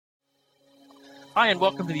Hi, and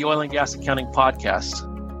welcome to the Oil and Gas Accounting Podcast.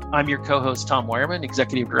 I'm your co-host, Tom Wireman,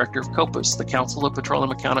 Executive Director of COPUS, the Council of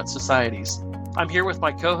Petroleum Accountants Societies. I'm here with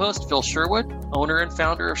my co-host, Phil Sherwood, owner and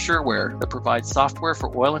founder of Sureware, that provides software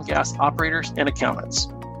for oil and gas operators and accountants.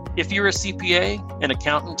 If you're a CPA, an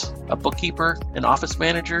accountant, a bookkeeper, an office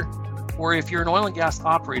manager, or if you're an oil and gas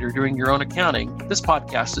operator doing your own accounting, this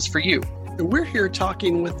podcast is for you. We're here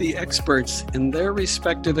talking with the experts in their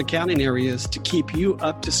respective accounting areas to keep you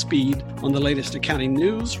up to speed on the latest accounting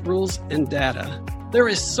news, rules, and data. There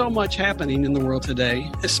is so much happening in the world today,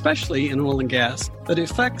 especially in oil and gas, that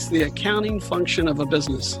affects the accounting function of a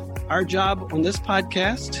business. Our job on this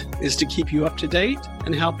podcast is to keep you up to date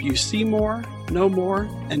and help you see more, know more,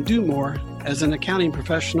 and do more as an accounting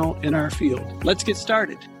professional in our field. Let's get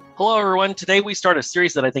started. Hello, everyone. Today we start a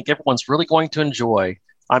series that I think everyone's really going to enjoy.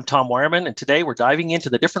 I'm Tom Wireman, and today we're diving into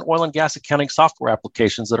the different oil and gas accounting software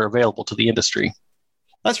applications that are available to the industry.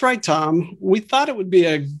 That's right, Tom. We thought it would be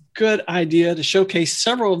a good idea to showcase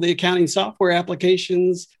several of the accounting software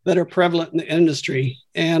applications that are prevalent in the industry.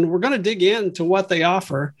 And we're going to dig into what they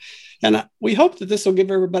offer. And we hope that this will give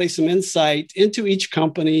everybody some insight into each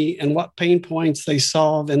company and what pain points they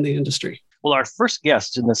solve in the industry. Well, our first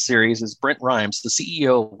guest in this series is Brent Rimes, the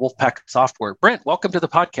CEO of WolfePak Software. Brent, welcome to the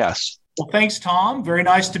podcast. Well, thanks, Tom. Very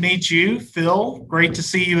nice to meet you. Phil, great to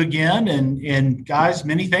see you again. And guys,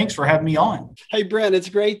 many thanks for having me on. Hey, Brent, it's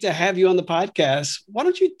great to have you on the podcast. Why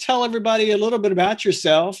don't you tell everybody a little bit about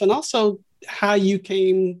yourself and also how you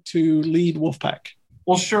came to lead WolfePak?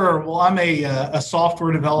 Well, sure. Well, I'm a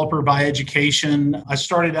software developer by education. I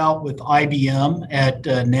started out with IBM at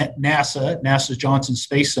NASA's Johnson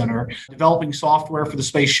Space Center, developing software for the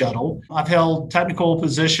space shuttle. I've held technical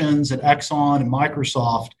positions at Exxon and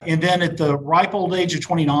Microsoft. And then at the ripe old age of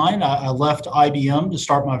 29, I left IBM to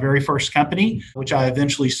start my very first company, which I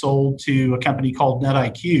eventually sold to a company called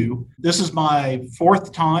NetIQ. This is my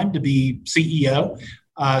fourth time to be CEO.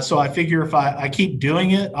 So I figure if I keep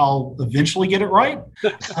doing it, I'll eventually get it right.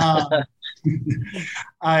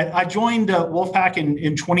 I joined WolfePak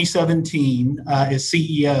in 2017 as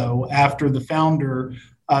CEO after the founder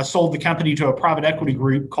sold the company to a private equity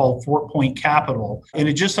group called Fort Point Capital. And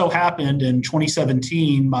it just so happened in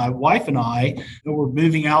 2017, my wife and I were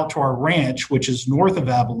moving out to our ranch, which is north of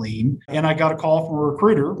Abilene. And I got a call from a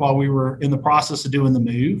recruiter while we were in the process of doing the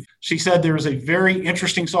move. She said there was a very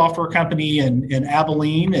interesting software company in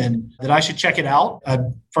Abilene and that I should check it out. I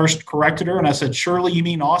first corrected her and I said, surely you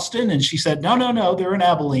mean Austin? And she said, no, they're in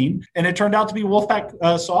Abilene. And it turned out to be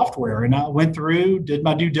WolfePak software. And I went through, did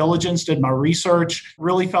my due diligence, did my research,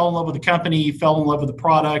 really fell in love with the company, fell in love with the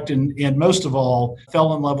product, and most of all,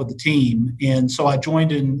 fell in love with the team. And so I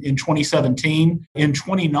joined in 2017. In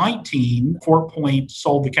 2019, Fort Point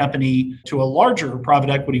sold the company to a larger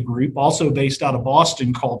private equity group, also based out of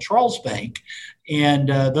Boston, called Charles Bank. And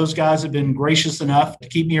those guys have been gracious enough to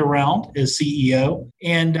keep me around as CEO.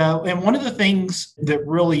 And one of the things that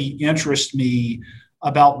really interests me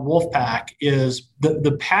about WolfePak is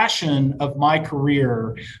the passion of my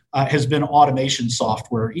career has been automation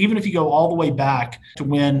software. Even if you go all the way back to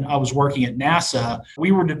when I was working at NASA,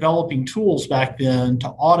 we were developing tools back then to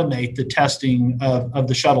automate the testing of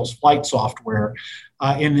the shuttle's flight software.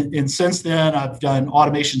 And since then, I've done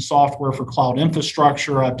automation software for cloud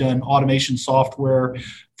infrastructure. I've done automation software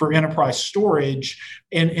for enterprise storage.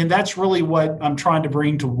 And that's really what I'm trying to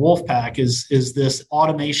bring to WolfePak is this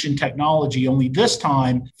automation technology, only this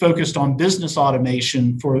time focused on business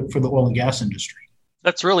automation for the oil and gas industry.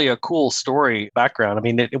 That's really a cool story background. I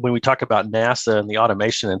mean, when we talk about NASA and the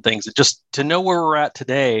automation and things, just to know where we're at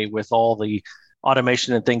today with all the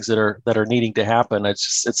automation and things that are needing to happen,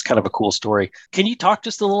 it's kind of a cool story. Can you talk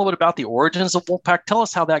just a little bit about the origins of WolfePak? Tell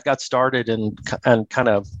us how that got started and kind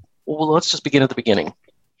of, well, let's just begin at the beginning.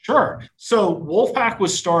 Sure. So WolfePak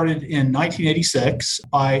was started in 1986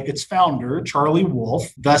 by its founder, Charlie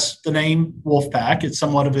Wolfe. Thus the name WolfePak. It's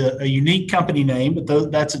somewhat of a unique company name,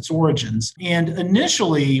 but that's its origins. And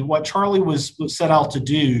initially, what Charlie was set out to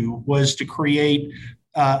do was to create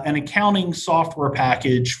an accounting software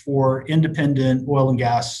package for independent oil and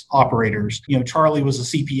gas operators. You know, Charlie was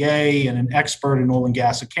a CPA and an expert in oil and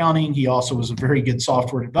gas accounting. He also was a very good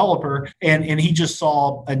software developer, and he just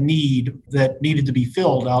saw a need that needed to be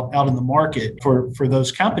filled out in the market for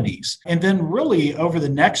those companies. And then really over the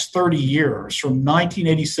next 30 years, from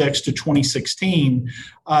 1986 to 2016,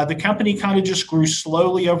 the company kind of just grew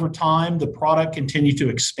slowly over time. The product continued to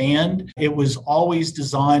expand. It was always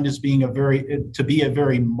designed as being a very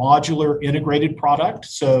modular integrated product.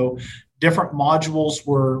 So different modules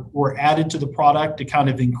were added to the product to kind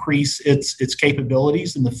of increase its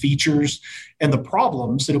capabilities and the features and the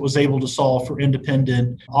problems that it was able to solve for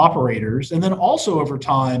independent operators. And then also over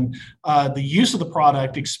time, the use of the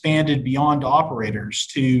product expanded beyond operators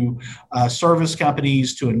to service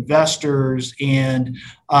companies, to investors, and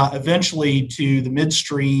eventually to the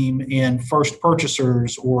midstream and first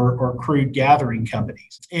purchasers or crude gathering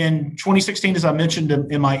companies. In 2016, as I mentioned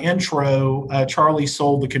in my intro, Charlie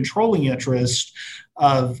sold the controlling interest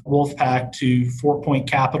of WolfePak to 4 Point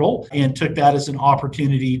Capital and took that as an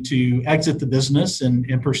opportunity to exit the business and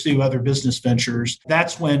pursue other business ventures.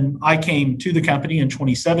 That's when I came to the company in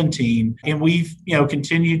 2017, and we've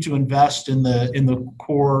continued to invest in the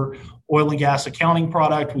core oil and gas accounting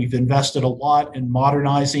product. We've invested a lot in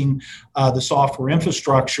modernizing the software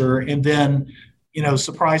infrastructure, and then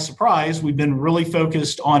surprise, surprise, we've been really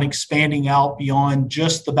focused on expanding out beyond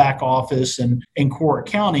just the back office and core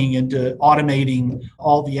accounting into automating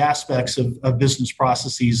all the aspects of business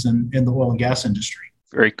processes in the oil and gas industry.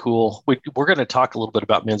 Very cool. We're going to talk a little bit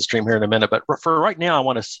about midstream here in a minute, but for right now, I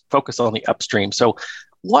want to focus on the upstream. So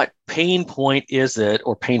what pain point is it,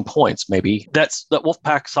 or pain points maybe, that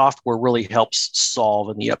WolfePak software really helps solve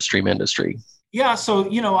in the upstream industry? Yeah, so,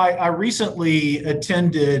 I recently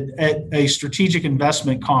attended at a strategic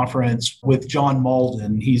investment conference with John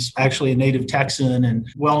Malden. He's actually a native Texan and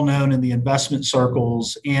well-known in the investment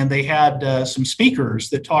circles. And they had some speakers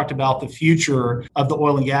that talked about the future of the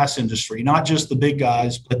oil and gas industry, not just the big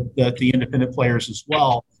guys, but the independent players as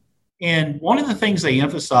well. And one of the things they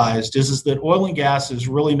emphasized is that oil and gas is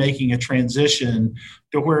really making a transition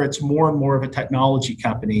to where it's more and more of a technology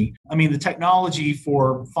company. I mean, the technology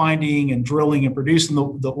for finding and drilling and producing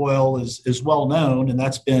the oil is well known, and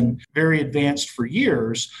that's been very advanced for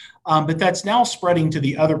years. But that's now spreading to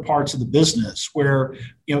the other parts of the business where,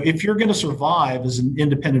 if you're going to survive as an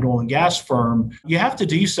independent oil and gas firm, you have to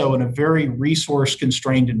do so in a very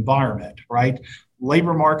resource-constrained environment, right?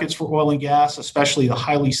 Labor markets for oil and gas, especially the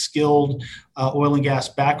highly skilled oil and gas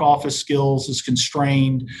back office skills, is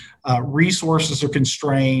constrained. Resources are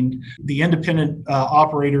constrained. The independent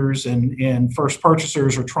operators and first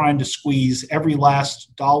purchasers are trying to squeeze every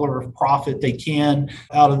last dollar of profit they can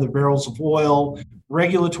out of the barrels of oil.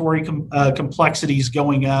 Regulatory complexities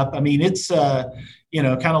going up. I mean, it's kind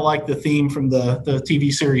of like the theme from the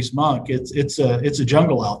TV series Monk. It's a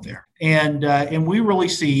jungle out there. And we really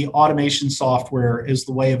see automation software as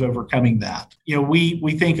the way of overcoming that.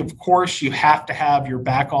 We think, of course, you have to have your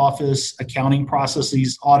back office accounting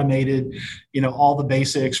processes automated, all the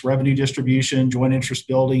basics, revenue distribution, joint interest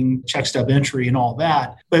building, check stub entry, and all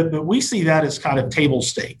that. But we see that as kind of table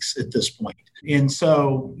stakes at this point. And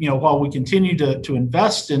so, while we continue to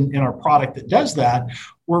invest in our product that does that,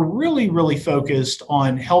 we're really, really focused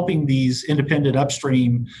on helping these independent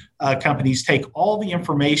upstream companies take all the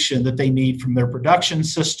information that they need from their production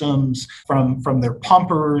systems, from their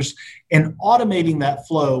pumpers, and automating that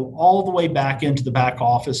flow all the way back into the back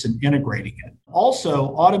office and integrating it.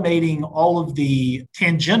 Also, automating all of the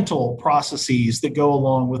tangential processes that go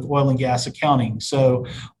along with oil and gas accounting. So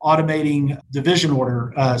automating division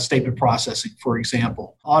order statement processing, for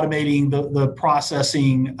example, automating the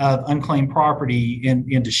processing of unclaimed property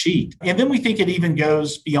into sheet. And then we think it even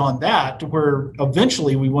goes beyond that to where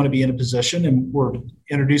eventually we want to be in a position, and we're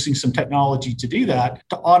introducing some technology to do that,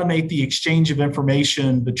 to automate the exchange of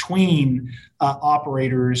information between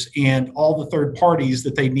operators and all the third parties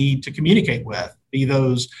that they need to communicate with, be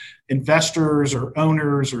those investors or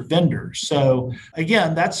owners or vendors. So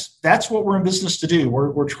again, that's what we're in business to do.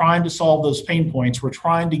 We're trying to solve those pain points. We're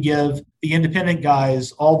trying to give the independent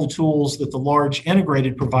guys all the tools that the large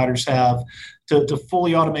integrated providers have to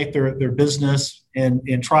fully automate their business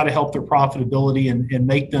and try to help their profitability and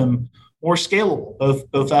make them more scalable,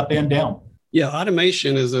 both up and down. Yeah,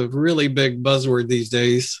 automation is a really big buzzword these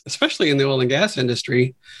days, especially in the oil and gas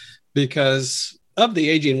industry, because of the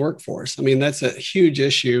aging workforce. I mean, that's a huge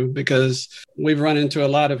issue because we've run into a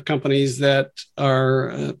lot of companies that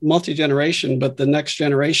are multi-generation, but the next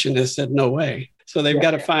generation has said no way. So they've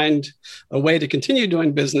got to find a way to continue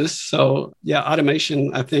doing business. So yeah,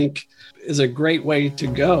 automation, I think, is a great way to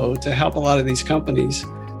go to help a lot of these companies.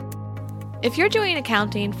 If you're doing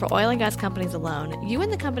accounting for oil and gas companies alone, you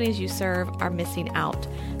and the companies you serve are missing out.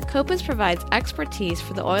 Copus provides expertise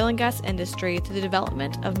for the oil and gas industry through the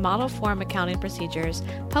development of model form accounting procedures,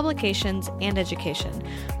 publications, and education.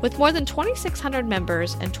 With more than 2,600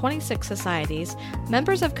 members and 26 societies,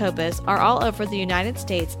 members of Copus are all over the United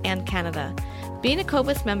States and Canada. Being a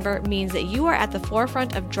Copus member means that you are at the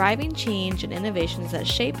forefront of driving change and innovations that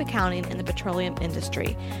shape accounting in the petroleum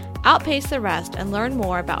industry. Outpace the rest and learn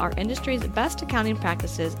more about our industry's best accounting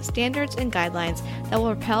practices, standards, and guidelines that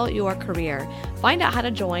will propel your career. Find out how to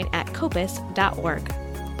join at copus.org.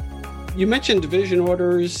 You mentioned division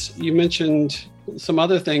orders. You mentioned some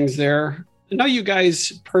other things there. I know you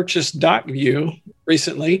guys purchased DocView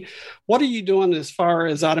recently. What are you doing as far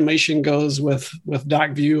as automation goes with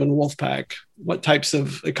DocView and WolfePak? What types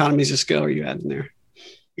of economies of scale are you adding there?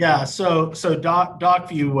 Yeah, so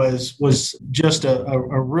DocView was just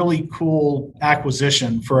a really cool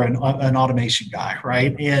acquisition for an automation guy,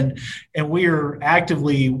 right? And we are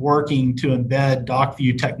actively working to embed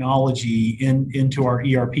DocView technology into our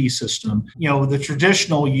ERP system. You know, the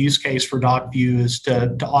traditional use case for DocView is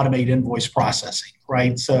to automate invoice processing,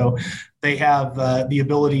 right? So they have the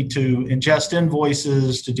ability to ingest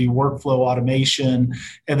invoices, to do workflow automation,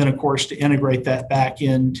 and then, of course, to integrate that back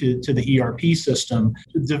into the ERP system.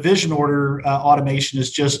 Division order automation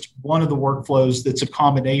is just one of the workflows that's a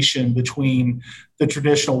combination between the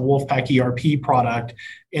traditional WolfePak ERP product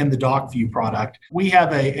and the DocView product. We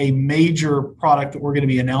have a major product that we're going to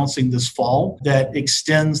be announcing this fall that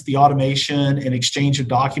extends the automation and exchange of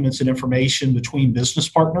documents and information between business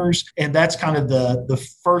partners. And that's kind of the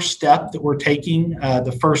first step that we're taking,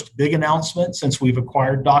 the first big announcement since we've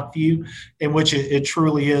acquired DocView, in which it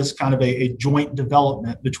truly is kind of a joint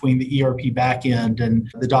development between the ERP backend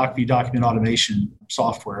and the DocView document automation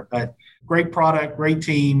software. But great product, great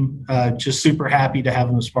team, just super happy to have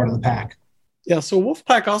them as part of the pack. Yeah, so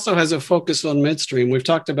WolfePak also has a focus on midstream. We've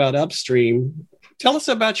talked about upstream. Tell us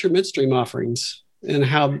about your midstream offerings and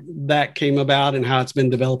how that came about and how it's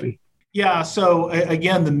been developing. Yeah, so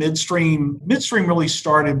again, the midstream really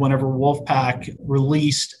started whenever WolfePak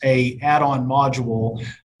released a add-on module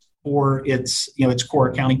for its core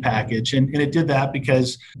accounting package. And it did that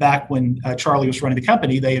because back when Charlie was running the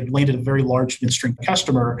company, they had landed a very large midstream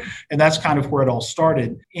customer, and that's kind of where it all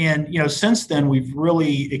started. And, since then, we've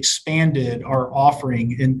really expanded our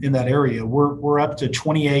offering in that area. We're up to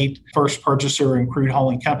 28 first purchaser and crude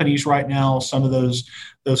hauling companies right now. Some of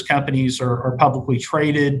those companies are publicly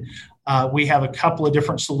traded. We have a couple of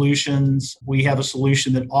different solutions. We have a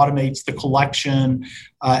solution that automates the collection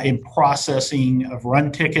and processing of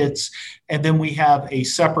run tickets. And then we have a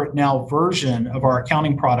separate now version of our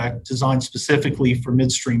accounting product designed specifically for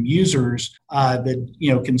midstream users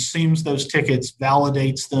that consumes those tickets,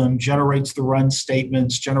 validates them, generates the run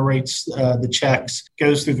statements, generates the checks,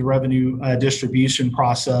 goes through the revenue distribution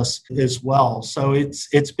process as well. So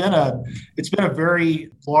it's been a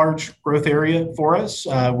very large growth area for us.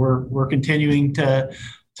 We're continuing to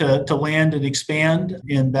land and expand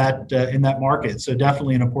in that market. So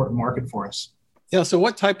definitely an important market for us. Yeah. So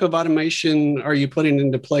what type of automation are you putting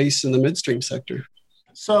into place in the midstream sector?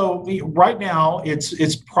 So right now,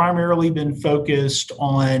 it's primarily been focused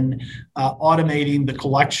on automating the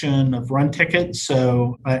collection of run tickets.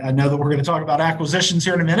 So I know that we're going to talk about acquisitions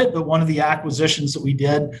here in a minute, but one of the acquisitions that we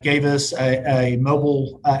did gave us a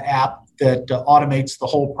mobile app that automates the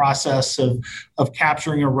whole process of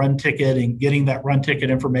capturing a run ticket and getting that run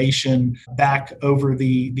ticket information back over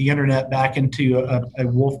the internet, back into a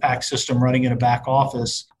WolfePak system running in a back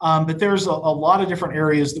office. But there's a lot of different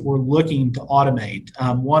areas that we're looking to automate.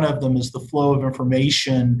 One of them is the flow of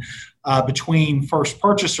information between first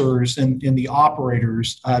purchasers and the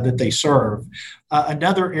operators that they serve.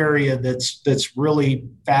 Another area that's really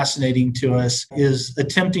fascinating to us is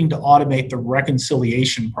attempting to automate the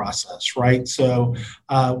reconciliation process, right? So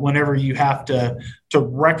whenever you have to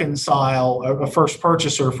reconcile, a first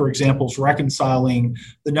purchaser, for example, is reconciling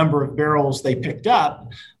the number of barrels they picked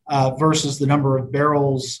up versus the number of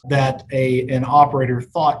barrels that an operator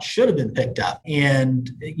thought should have been picked up.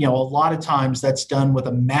 And, a lot of times that's done with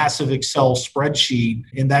a massive Excel spreadsheet,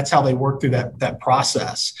 and that's how they work through that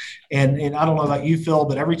process. And I don't know about you, Phil,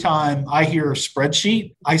 but every time I hear a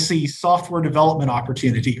spreadsheet, I see software development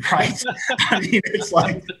opportunity, right? I mean, it's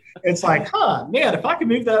like, man, if I could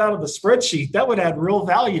move that out of the spreadsheet, that would add real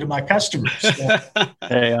value to my customers.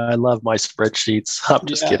 Hey, I love my spreadsheets. I'm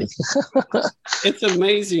just kidding. It's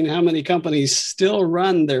amazing how many companies still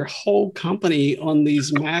run their whole company on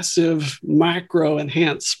these massive macro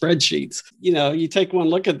enhanced spreadsheets. You take one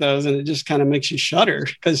look at those and it just kind of makes you shudder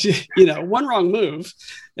because, one wrong move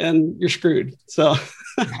and you're screwed. So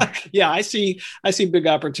yeah, I see big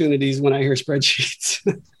opportunities when I hear spreadsheets.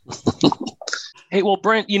 Hey, well,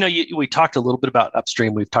 Brent, we talked a little bit about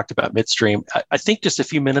upstream. We've talked about midstream. I think just a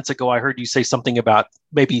few minutes ago, I heard you say something about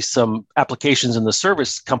maybe some applications in the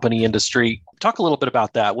service company industry. Talk a little bit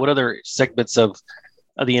about that. What other segments of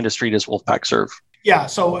the industry does WolfePak serve? Yeah.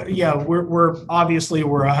 So we're obviously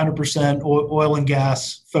we're 100% oil and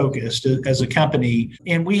gas focused as a company,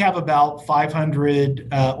 and we have about 500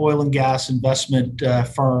 oil and gas investment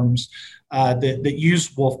firms that use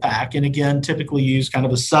WolfePak, and again, typically use kind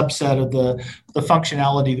of a subset of the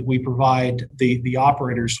functionality that we provide the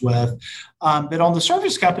operators with. But on the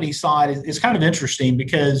service company side, it's kind of interesting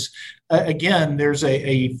because, again, there's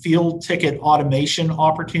a field ticket automation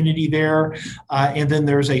opportunity there, and then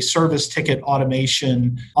there's a service ticket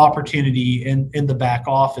automation opportunity in the back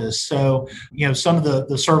office. So, some of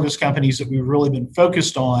the service companies that we've really been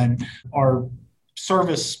focused on are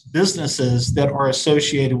service businesses that are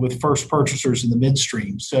associated with first purchasers in the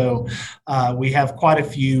midstream. So we have quite a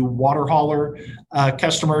few water hauler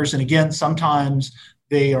customers. And again, sometimes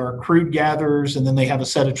they are crude gatherers, and then they have a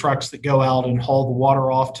set of trucks that go out and haul the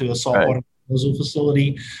water off to a saltwater disposal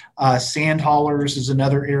facility. Sand haulers is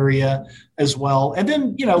another area as well. And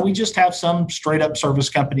then, we just have some straight up service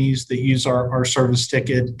companies that use our service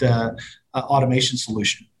ticket automation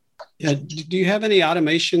solution. Yeah. Do you have any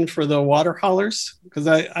automation for the water haulers? Because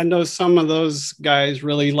I know some of those guys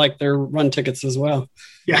really like their run tickets as well.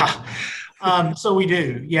 Yeah. So we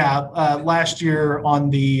do. Yeah. Last year on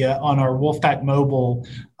our WolfePak mobile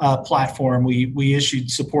platform, we issued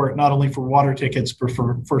support not only for water tickets, but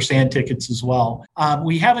for sand tickets as well.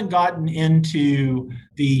 We haven't gotten into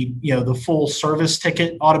the full service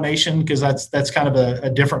ticket automation because that's kind of a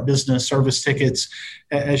different business. Service tickets,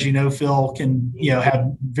 as you know, Phil, can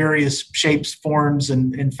have various shapes, forms,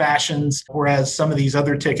 and fashions, whereas some of these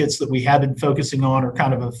other tickets that we have been focusing on are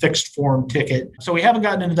kind of a fixed form ticket. So we haven't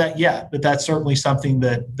gotten into that yet, but that's certainly something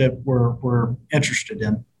that we're interested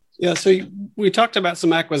in. Yeah, so we talked about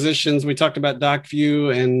some acquisitions. We talked about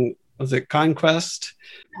DocView and was it Conquest?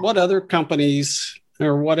 What other companies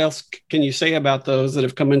or what else can you say about those that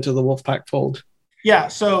have come into the WolfePak fold? Yeah,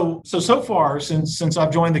 so far since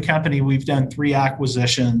I've joined the company, we've done 3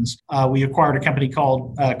 acquisitions. We acquired a company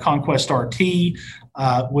called Conquest RT,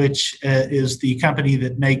 which is the company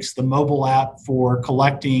that makes the mobile app for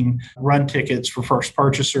collecting run tickets for first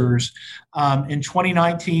purchasers. In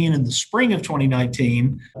 2019, in the spring of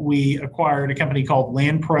 2019, we acquired a company called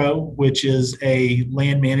LandPro, which is a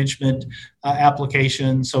land management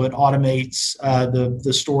application. So it automates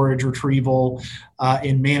the storage, retrieval,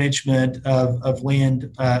 and management of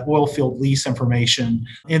land oil field lease information.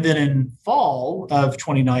 And then in fall of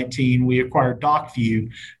 2019, we acquired DocView.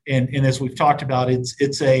 And as we've talked about,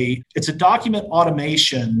 it's a document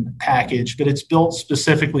automation package, but it's built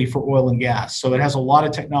specifically for oil and gas. So it has a lot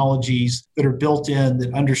of technologies that are built in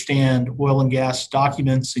that understand oil and gas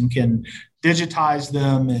documents and can digitize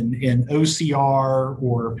them in OCR,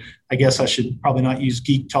 or I guess I should probably not use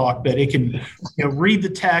geek talk, but it can read the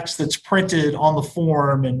text that's printed on the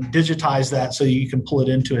form and digitize that so you can pull it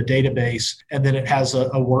into a database. And then it has a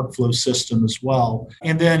workflow system as well.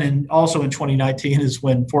 And then also in 2019 is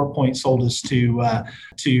when Fort Point sold us to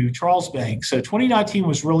Charles Bank. So 2019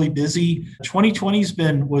 was really busy. 2020's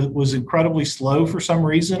was incredibly slow for some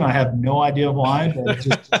reason. I have no idea why, but it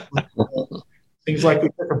just seems like we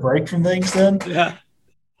took a break from things then. Yeah.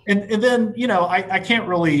 And then, I can't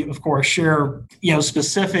really, of course, share,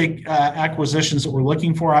 specific acquisitions that we're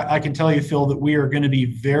looking for. I can tell you, Phil, that we are going to be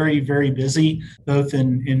very, very busy, both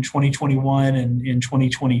in 2021 and in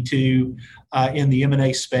 2022 in the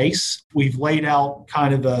M&A space. We've laid out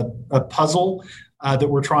kind of a puzzle that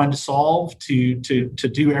we're trying to solve to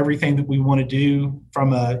do everything that we want to do from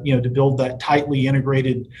to build that tightly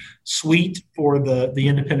integrated suite for the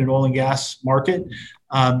independent oil and gas market.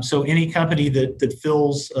 So any company that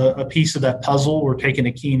fills a piece of that puzzle, we're taking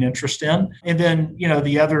a keen interest in. And then,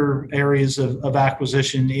 the other areas of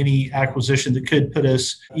acquisition, any acquisition that could put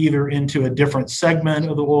us either into a different segment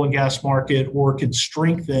of the oil and gas market or could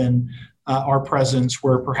strengthen our presence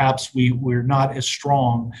where perhaps we're not as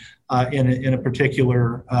strong in a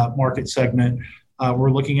particular market segment,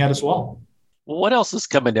 we're looking at as well. What else is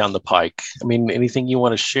coming down the pike? I mean, anything you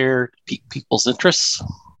want to share to pique people's interests?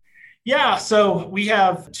 Yeah, so we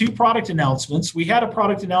have 2 product announcements. We had a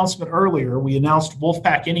product announcement earlier. We announced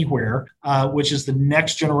WolfePak Anywhere, which is the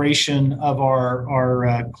next generation of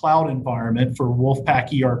our cloud environment for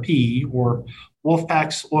WolfePak ERP, or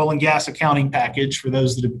WolfePak's oil and gas accounting package for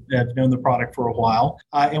those that have known the product for a while.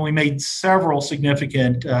 And we made several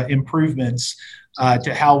significant improvements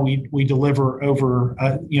to how we deliver over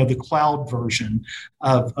the cloud version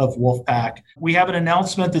of WolfePak. We have an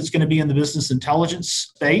announcement that's going to be in the business intelligence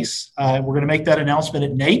space. We're going to make that announcement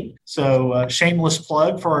at NAPE. So shameless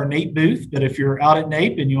plug for our NAPE booth. But if you're out at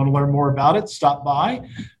NAPE and you want to learn more about it, stop by.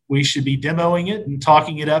 We should be demoing it and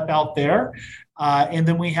talking it up out there. And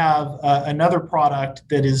then we have another product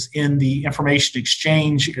that is in the information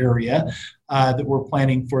exchange area that we're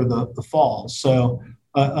planning for the fall. So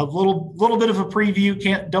a little bit of a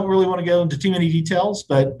preview. Don't really want to go into too many details,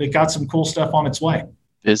 but it got some cool stuff on its way.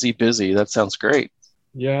 Busy. That sounds great.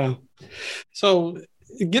 Yeah. So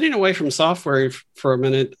getting away from software for a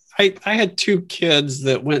minute, I had 2 kids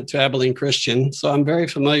that went to Abilene Christian, so I'm very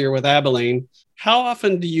familiar with Abilene. How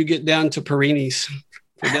often do you get down to Perini's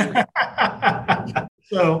for dinner?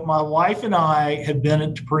 So my wife and I have been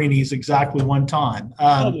at Perini's exactly one time.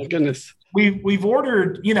 Oh my goodness. We've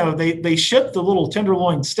ordered, they ship the little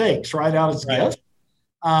tenderloin steaks right out as gifts.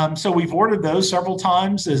 So we've ordered those several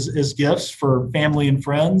times as gifts for family and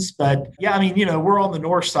friends. But yeah, we're on the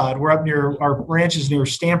north side. We're up near, our ranch is near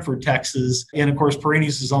Stamford, Texas. And of course,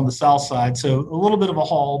 Perini's is on the south side. So a little bit of a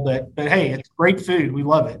haul, but hey, it's great food. We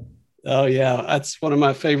love it. Oh yeah. That's one of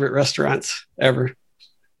my favorite restaurants ever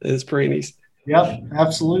is Perini's. Yep,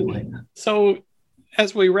 absolutely. So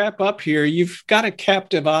as we wrap up here, you've got a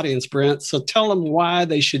captive audience, Brent. So tell them why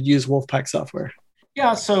they should use WolfePak software.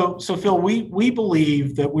 Yeah, so Phil, we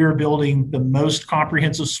believe that we're building the most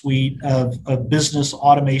comprehensive suite of business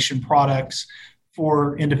automation products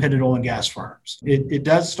for independent oil and gas firms. It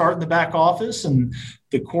does start in the back office, and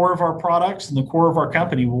the core of our products and the core of our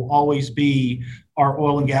company will always be our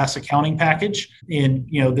oil and gas accounting package. And,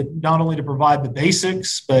 not only to provide the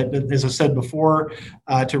basics, but as I said before,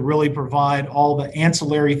 to really provide all the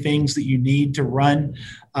ancillary things that you need to run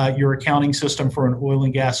your accounting system for an oil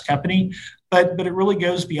and gas company. But it really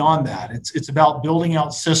goes beyond that. It's about building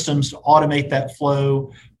out systems to automate that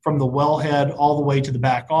flow from the wellhead all the way to the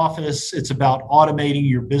back office. It's about automating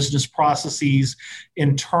your business processes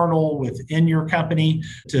internal within your company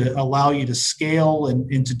to allow you to scale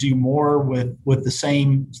and to do more with the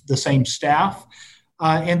same staff.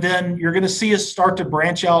 And then you're going to see us start to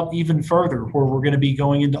branch out even further, where we're going to be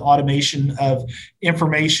going into automation of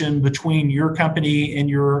information between your company and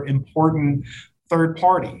your important third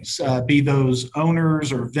parties, be those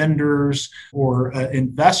owners or vendors or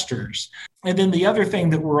investors. And then the other thing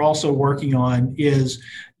that we're also working on is,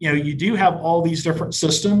 you do have all these different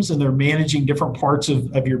systems and they're managing different parts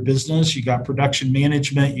of your business. You got production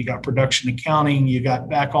management, you got production accounting, you got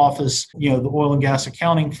back office, the oil and gas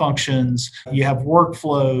accounting functions, you have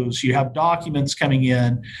workflows, you have documents coming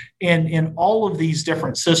in. And all of these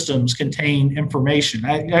different systems contain information.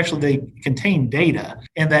 Actually, they contain data.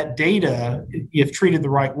 And that data, if treated the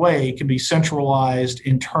right way, can be centralized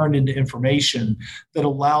and turned into information that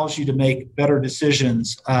allows you to make better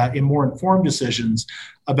decisions and more informed decisions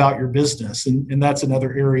about your business. And that's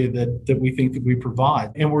another area that we think that we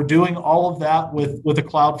provide. And we're doing all of that with a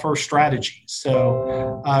cloud-first strategy.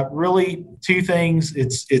 So really 2 things,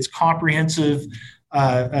 it's comprehensive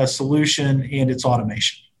solution and it's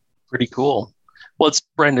automation. Pretty cool. Well,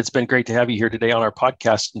 Brent, it's been great to have you here today on our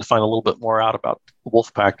podcast and to find a little bit more out about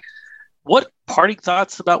WolfePak. What parting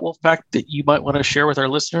thoughts about WolfePak that you might want to share with our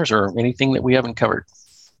listeners, or anything that we haven't covered?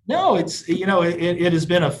 No, it's, it has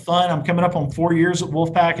been a fun, I'm coming up on 4 years at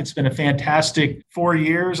WolfePak. It's been a fantastic 4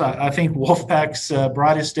 years. I think WolfePak's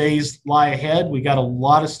brightest days lie ahead. We got a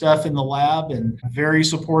lot of stuff in the lab and a very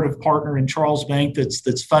supportive partner in Charles Bank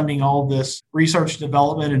that's funding all this research and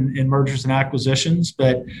development and mergers and acquisitions.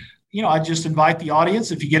 But I just invite the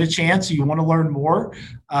audience, if you get a chance, you want to learn more,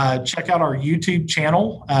 check out our YouTube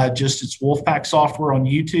channel. It's WolfePak Software on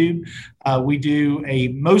YouTube. We do a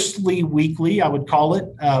mostly weekly, I would call it,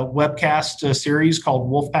 webcast series called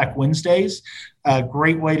WolfePak Wednesdays. A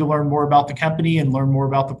great way to learn more about the company and learn more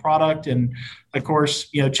about the product. And of course,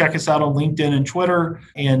 check us out on LinkedIn and Twitter,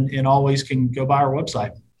 and always can go by our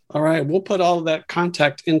website. All right. We'll put all of that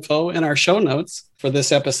contact info in our show notes for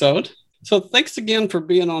this episode. So thanks again for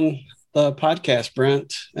being on the podcast,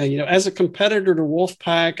 Brent. As a competitor to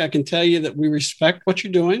WolfePak, I can tell you that we respect what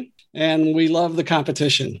you're doing and we love the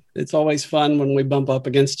competition. It's always fun when we bump up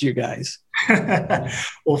against you guys.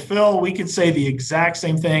 Well, Phil, we could say the exact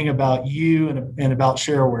same thing about you and about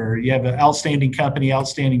Shareware. You have an outstanding company,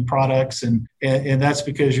 outstanding products, and that's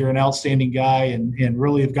because you're an outstanding guy and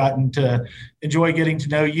really have gotten to enjoy getting to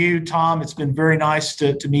know you. Tom, it's been very nice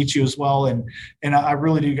to meet you as well. And I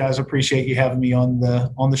really do, guys, appreciate you having me on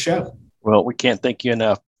the show. Well, we can't thank you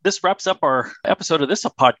enough. This wraps up our episode of this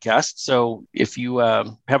podcast. So if you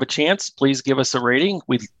have a chance, please give us a rating.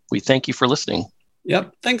 We thank you for listening.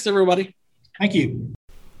 Yep. Thanks, everybody. Thank you.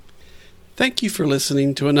 Thank you for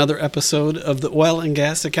listening to another episode of the Oil and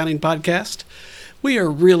Gas Accounting Podcast. We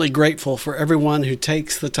are really grateful for everyone who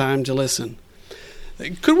takes the time to listen.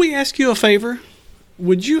 Could we ask you a favor?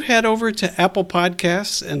 Would you head over to Apple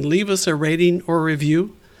Podcasts and leave us a rating or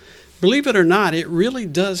review? Believe it or not, it really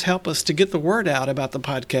does help us to get the word out about the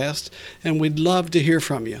podcast, and we'd love to hear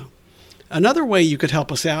from you. Another way you could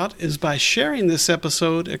help us out is by sharing this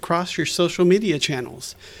episode across your social media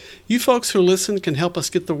channels. You folks who listen can help us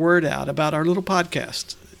get the word out about our little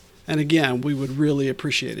podcast. And again, we would really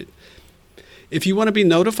appreciate it. If you want to be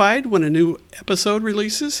notified when a new episode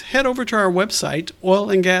releases, head over to our website,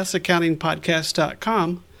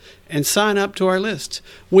 oilandgasaccountingpodcast.com, and sign up to our list.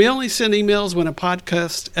 We only send emails when a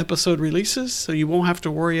podcast episode releases, so you won't have to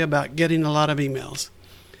worry about getting a lot of emails.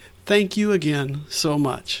 Thank you again so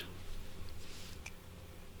much.